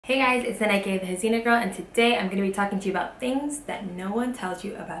Hey guys, it's Sena, the Hazina girl, and today I'm going to be talking to you about things that no one tells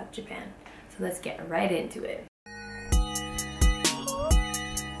you about Japan. So let's get right into it.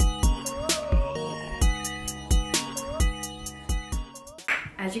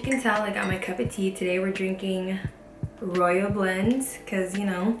 As you can tell, I got my cup of tea. Today we're drinking royal blends because, you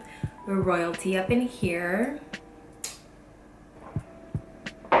know, we're royalty up in here.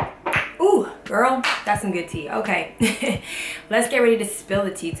 Ooh, girl, that's some good tea. Okay, let's get ready to spill the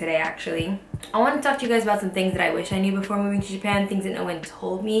tea today, actually. I want to talk to you guys about some things that I wish I knew before moving to Japan, things that no one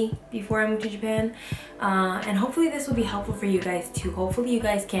told me before I moved to Japan. And hopefully this will be helpful for you guys too. Hopefully you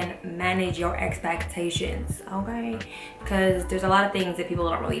guys can manage your expectations, okay? Because there's a lot of things that people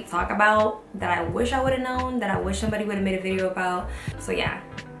don't really talk about that I wish I would have known, that I wish somebody would have made a video about. So yeah,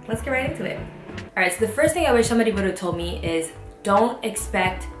 let's get right into it. All right, so the first thing I wish somebody would have told me is don't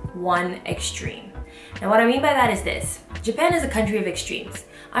expect one extreme. Now what I mean by that is this: Japan is a country of extremes.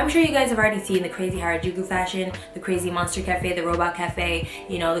 I'm sure you guys have already seen the crazy Harajuku fashion, the crazy monster cafe, the robot cafe,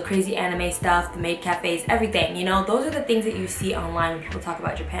 you know, the crazy anime stuff, the maid cafes, everything, you know, those are the things that you see online when people talk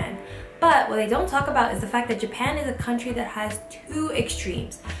about Japan. But what they don't talk about is the fact that Japan is a country that has two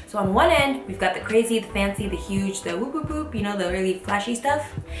extremes. So on one end, we've got the crazy, the fancy, the huge, the whoop whoop whoop, you know, the really flashy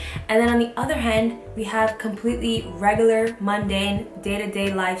stuff. And then on the other hand, we have completely regular, mundane,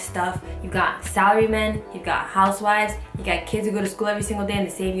 day-to-day life stuff. You've got salarymen, you've got housewives, you got kids who go to school every single day in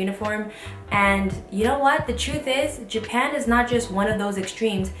the same uniform. And you know what? The truth is, Japan is not just one of those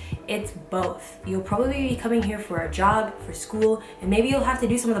extremes, it's both. You'll probably be coming here for a job, for school, and maybe you'll have to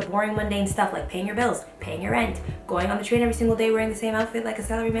do some of the boring, mundane stuff like paying your bills, paying your rent, going on the train every single day wearing the same outfit like a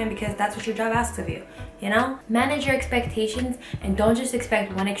salaryman because that's what your job asks of you, you know? Manage your expectations and don't just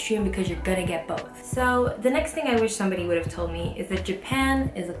expect one extreme because you're gonna get both. So the next thing I wish somebody would have told me is that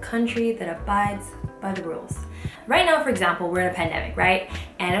Japan is a country that abides by the rules. Right now, for example, we're in a pandemic, right?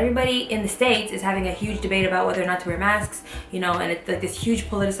 And everybody in the States is having a huge debate about whether or not to wear masks, you know, and it's like this huge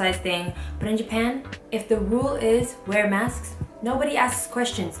politicized thing. But in Japan, if the rule is wear masks, nobody asks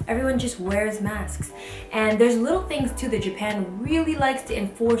questions. Everyone just wears masks. And there's little things too that Japan really likes to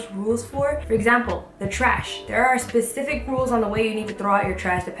enforce rules for. For example, the trash. There are specific rules on the way you need to throw out your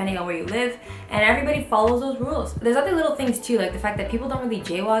trash depending on where you live, and everybody follows those rules. There's other little things too, like the fact that people don't really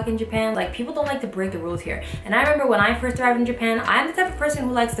jaywalk in Japan. Like, people don't like to break the rules here. And I remember when I first arrived in Japan, I'm the type of person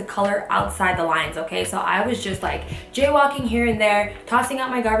who likes to color outside the lines, okay? So I was just like jaywalking here and there, tossing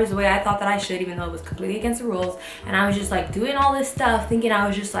out my garbage the way I thought that I should, even though it was completely against the rules. And I was just like doing all this stuff, thinking I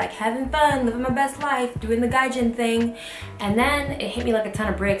was just like having fun, living my best life, doing the gaijin thing. And then it hit me like a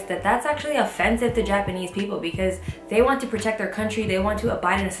ton of bricks that that's actually offensive to Japanese people because they want to protect their country. They want to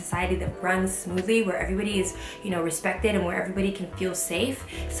abide in a society that runs smoothly, where everybody is, you know, respected and where everybody can feel safe.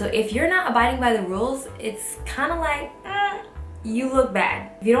 So if you're not abiding by the rules, it's kind of like, you look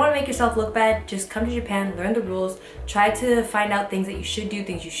bad. If you don't want to make yourself look bad, just come to Japan, learn the rules, try to find out things that you should do,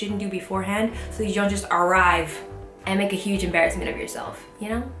 things you shouldn't do beforehand, so you don't just arrive and make a huge embarrassment of yourself, you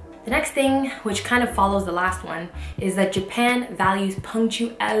know? The next thing, which kind of follows the last one, is that Japan values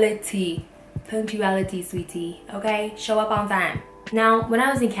punctuality. Punctuality, sweetie, okay? Show up on time. Now, when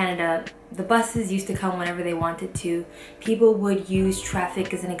I was in Canada, the buses used to come whenever they wanted to. People would use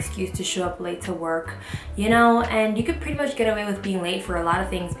traffic as an excuse to show up late to work, you know, and you could pretty much get away with being late for a lot of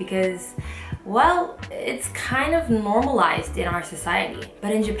things because, well, it's kind of normalized in our society.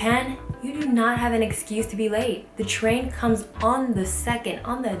 But in Japan, you do not have an excuse to be late. The train comes on the second,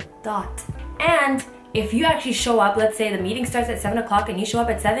 on the dot. And if you actually show up, let's say the meeting starts at 7 o'clock and you show up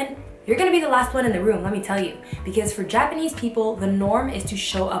at 7, you're gonna be the last one in the room, let me tell you. Because for Japanese people, the norm is to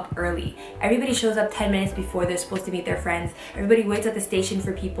show up early. Everybody shows up 10 minutes before they're supposed to meet their friends. Everybody waits at the station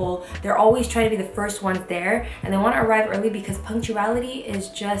for people. They're always trying to be the first ones there, and they want to arrive early because punctuality is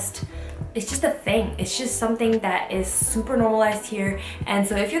just, it's just a thing. It's just something that is super normalized here. And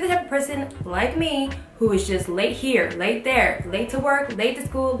so if you're the type of person like me who is just late here, late there, late to work, late to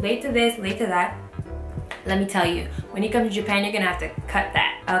school, late to this, late to that, let me tell you, when you come to Japan, you're gonna have to cut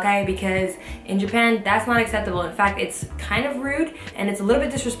that, okay? Because in Japan, that's not acceptable. In fact, it's kind of rude and it's a little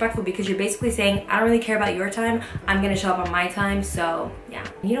bit disrespectful because you're basically saying, I don't really care about your time, I'm gonna show up on my time. So yeah,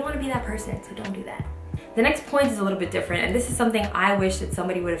 you don't wanna be that person, so don't do that. The next point is a little bit different, and this is something I wish that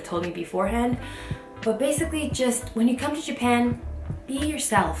somebody would have told me beforehand. But basically, just when you come to Japan, be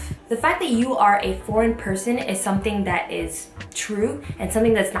yourself. The fact that you are a foreign person is something that is true and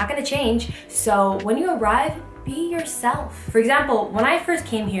something that's not gonna change. So when you arrive, be yourself. For example, when I first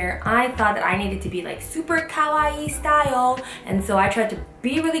came here, I thought that I needed to be like super kawaii style, and so I tried to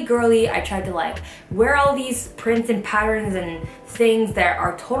be really girly. I tried to like wear all these prints and patterns and things that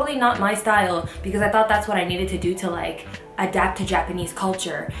are totally not my style because I thought that's what I needed to do to like adapt to Japanese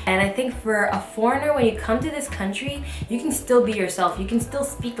culture. And I think for a foreigner, when you come to this country, you can still be yourself. You can still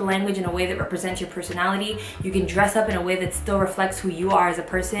speak the language in a way that represents your personality. You can dress up in a way that still reflects who you are as a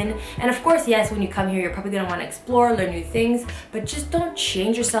person. And of course, yes, when you come here, you're probably gonna wanna explore, learn new things, but just don't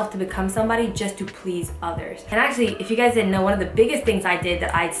change yourself to become somebody just to please others. And actually, if you guys didn't know, one of the biggest things I did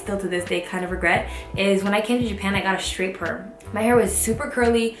that I still to this day kind of regret is when I came to Japan, I got a straight perm. My hair was super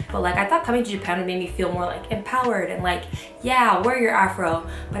curly, but like I thought coming to Japan would make me feel more like empowered and like, yeah, wear your afro,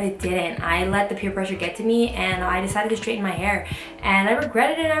 but it didn't. I let the peer pressure get to me and I decided to straighten my hair, and I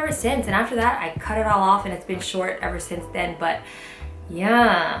regretted it ever since. And after that, I cut it all off and it's been short ever since then. But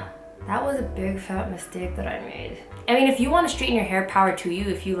yeah, that was a big fat mistake that I made. I mean, if you want to straighten your hair, power to you.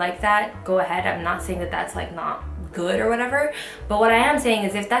 If you like that, go ahead. I'm not saying that that's like not good or whatever, but what I am saying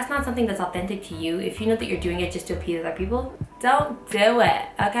is if that's not something that's authentic to you, if you know that you're doing it just to appease other people, don't do it,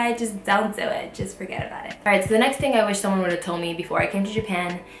 okay? Just don't do it. Just forget about it. All right, so the next thing I wish someone would have told me before I came to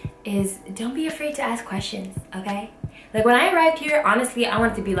Japan is don't be afraid to ask questions, okay? Like when I arrived here, honestly, I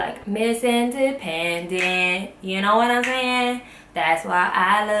wanted to be like Miss Independent, you know what I'm saying? That's why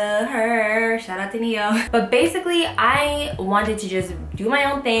I love her. Shout out to Neo. But basically, I wanted to just do my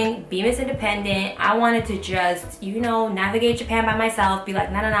own thing, be Miss Independent. I wanted to just, you know, navigate Japan by myself, be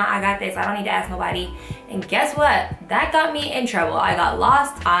like, no, I got this. I don't need to ask nobody. And guess what? That got me in trouble. I got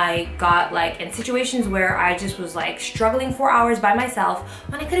lost. I got like in situations where I just was like struggling for hours by myself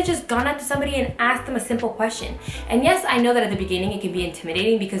when I could have just gone up to somebody and asked them a simple question. And yes, I know that at the beginning it can be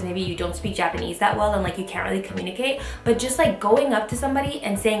intimidating because maybe you don't speak Japanese that well and like you can't really communicate, but just like going up to somebody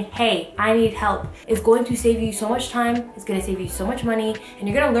and saying, hey, I need help is going to save you so much time, it's gonna save you so much money, and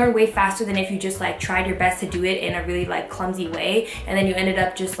you're gonna learn way faster than if you just like tried your best to do it in a really like clumsy way and then you ended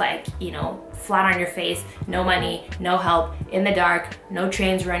up just like, you know, flat on your face, no money, no help, in the dark, no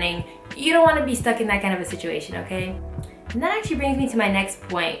trains running. You don't want to be stuck in that kind of a situation, okay? And that actually brings me to my next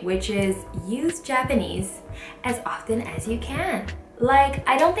point, which is use Japanese as often as you can. Like,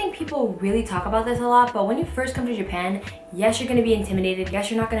 I don't think people really talk about this a lot, but when you first come to Japan, yes, you're gonna be intimidated,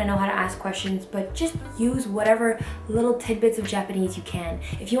 yes, you're not gonna know how to ask questions, but just use whatever little tidbits of Japanese you can.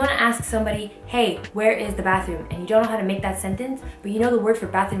 If you wanna ask somebody, hey, where is the bathroom? And you don't know how to make that sentence, but you know the word for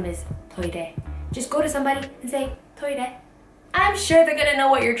bathroom is toire. Just go to somebody and say, toire. I'm sure they're gonna know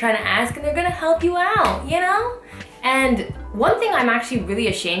what you're trying to ask and they're gonna help you out, you know? And one thing I'm actually really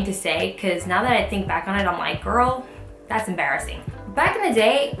ashamed to say, because now that I think back on it, I'm like, girl, that's embarrassing. Back in the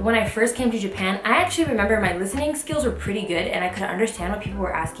day, when I first came to Japan, I actually remember my listening skills were pretty good and I could understand what people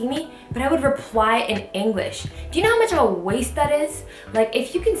were asking me, but I would reply in English. Do you know how much of a waste that is? Like,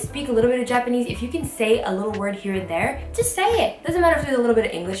 if you can speak a little bit of Japanese, if you can say a little word here and there, just say it. Doesn't matter if there's a little bit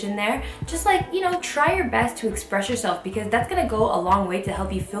of English in there. Just like, you know, try your best to express yourself because that's gonna go a long way to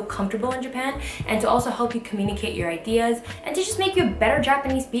help you feel comfortable in Japan and to also help you communicate your ideas and to just make you a better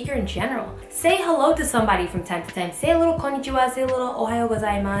Japanese speaker in general. Say hello to somebody from time to time. Say a little konnichiwa, say a little ohayo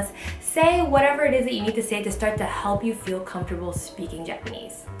gozaimasu. Say whatever it is that you need to say to start to help you feel comfortable speaking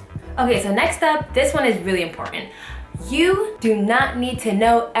Japanese. Okay, so next up, this one is really important. You do not need to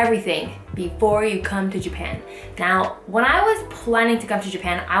know everything before you come to Japan. Now, when I was planning to come to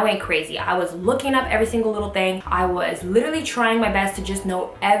Japan, I went crazy. I was looking up every single little thing. I was literally trying my best to just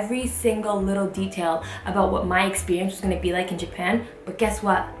know every single little detail about what my experience was gonna be like in Japan. But guess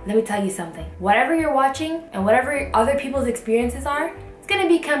what? Let me tell you something. Whatever you're watching and whatever other people's experiences are, it's gonna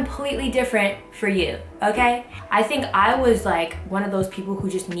be completely different for you, okay? I think I was like one of those people who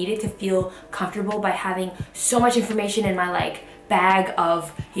just needed to feel comfortable by having so much information in my like bag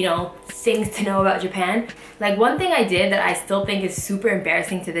of, you know, things to know about Japan. Like one thing I did that I still think is super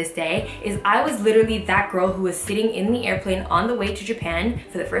embarrassing to this day is I was literally that girl who was sitting in the airplane on the way to Japan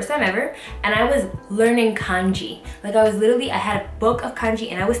for the first time ever, and I was learning kanji. Like I had a book of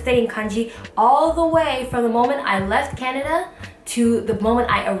kanji and I was studying kanji all the way from the moment I left Canada to the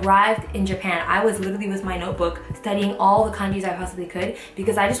moment I arrived in Japan. I was literally with my notebook studying all the kanjis I possibly could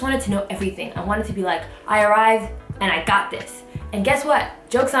because I just wanted to know everything. I wanted to be like, I arrived and I got this. And guess what?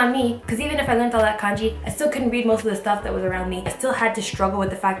 Joke's on me, because even if I learned all that kanji, I still couldn't read most of the stuff that was around me. I still had to struggle with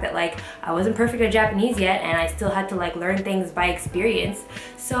the fact that like I wasn't perfect at Japanese yet and I still had to like learn things by experience.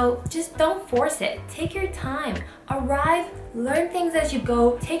 So just don't force it. Take your time. Arrive, learn things as you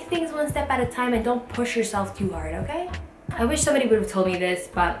go, take things one step at a time and don't push yourself too hard, okay? I wish somebody would have told me this,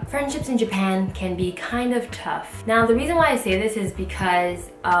 but friendships in Japan can be kind of tough. Now, the reason why I say this is because,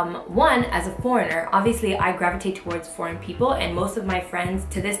 one, as a foreigner, obviously I gravitate towards foreign people and most of my friends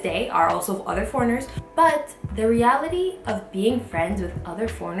to this day are also other foreigners, but the reality of being friends with other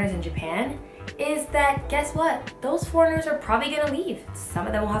foreigners in Japan is that guess what? Those foreigners are probably gonna leave. Some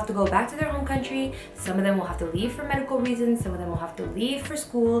of them will have to go back to their home country. Some of them will have to leave for medical reasons. Some of them will have to leave for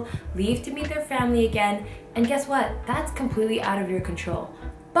school, leave to meet their family again. And guess what? That's completely out of your control.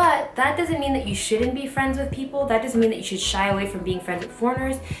 But that doesn't mean that you shouldn't be friends with people. That doesn't mean that you should shy away from being friends with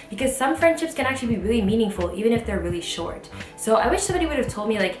foreigners, because some friendships can actually be really meaningful even if they're really short. So I wish somebody would have told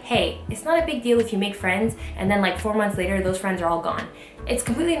me like, hey, it's not a big deal if you make friends and then like 4 months later those friends are all gone. It's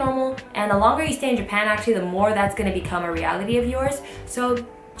completely normal, and the longer you stay in Japan actually, the more that's going to become a reality of yours. So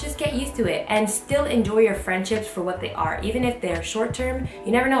just get used to it and still enjoy your friendships for what they are. Even if they're short term,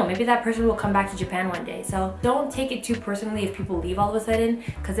 you never know, maybe that person will come back to Japan one day. So don't take it too personally if people leave all of a sudden,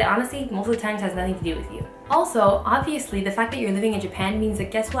 because it honestly most of the times has nothing to do with you. Also, obviously, the fact that you're living in Japan means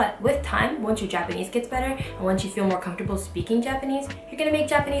that guess what? With time, once your Japanese gets better and once you feel more comfortable speaking Japanese, you're gonna make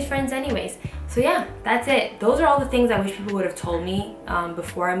Japanese friends anyways. So yeah, that's it. Those are all the things I wish people would have told me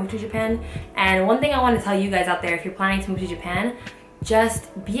before I moved to Japan. And one thing I want to tell you guys out there, if you're planning to move to Japan,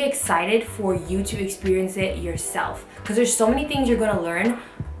 just be excited for you to experience it yourself, because there's so many things you're going to learn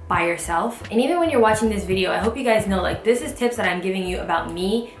by yourself. And even when you're watching this video, I hope you guys know like this is tips that I'm giving you about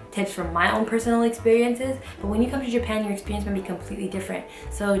me, tips from my own personal experiences, but when you come to Japan your experience might be completely different.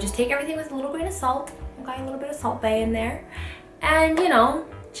 So just take everything with a little grain of salt, okay, a little bit of Salt Bae in there, and you know,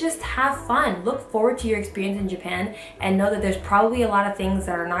 just have fun. Look forward to your experience in Japan and know that there's probably a lot of things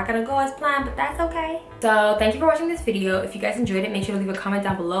that are not gonna go as planned, but that's okay. So thank you for watching this video. If you guys enjoyed it, make sure to leave a comment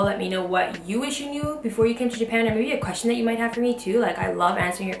down below. Let me know what you wish you knew before you came to Japan, or maybe a question that you might have for me too. Like, I love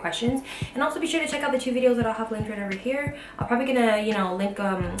answering your questions. And also be sure to check out the 2 videos that I'll have linked right over here. I'm probably gonna, you know, link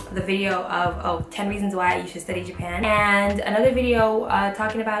the video of 10 reasons why you should study Japan, and another video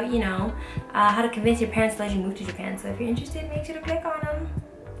talking about, you know, how to convince your parents to let you move to Japan. So if you're interested, make sure to click on them.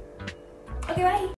 Okay, bye.